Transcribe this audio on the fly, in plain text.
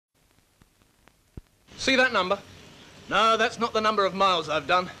See that number? No, that's not the number of miles I've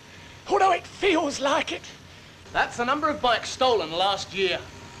done. Although it feels like it. That's the number of bikes stolen last year.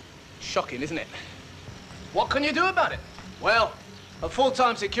 Shocking, isn't it? What can you do about it? Well, a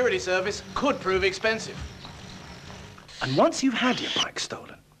full-time security service could prove expensive. And once you've had your bike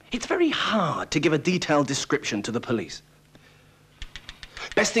stolen, it's very hard to give a detailed description to the police.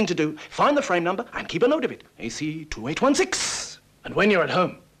 Best thing to do, find the frame number and keep a note of it. AC 2816. And when you're at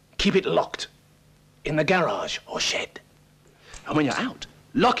home, keep it locked. In the garage or shed. And when you're out,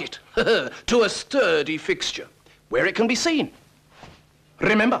 lock it to a sturdy fixture where it can be seen.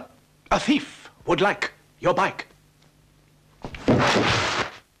 Remember, a thief would like your bike.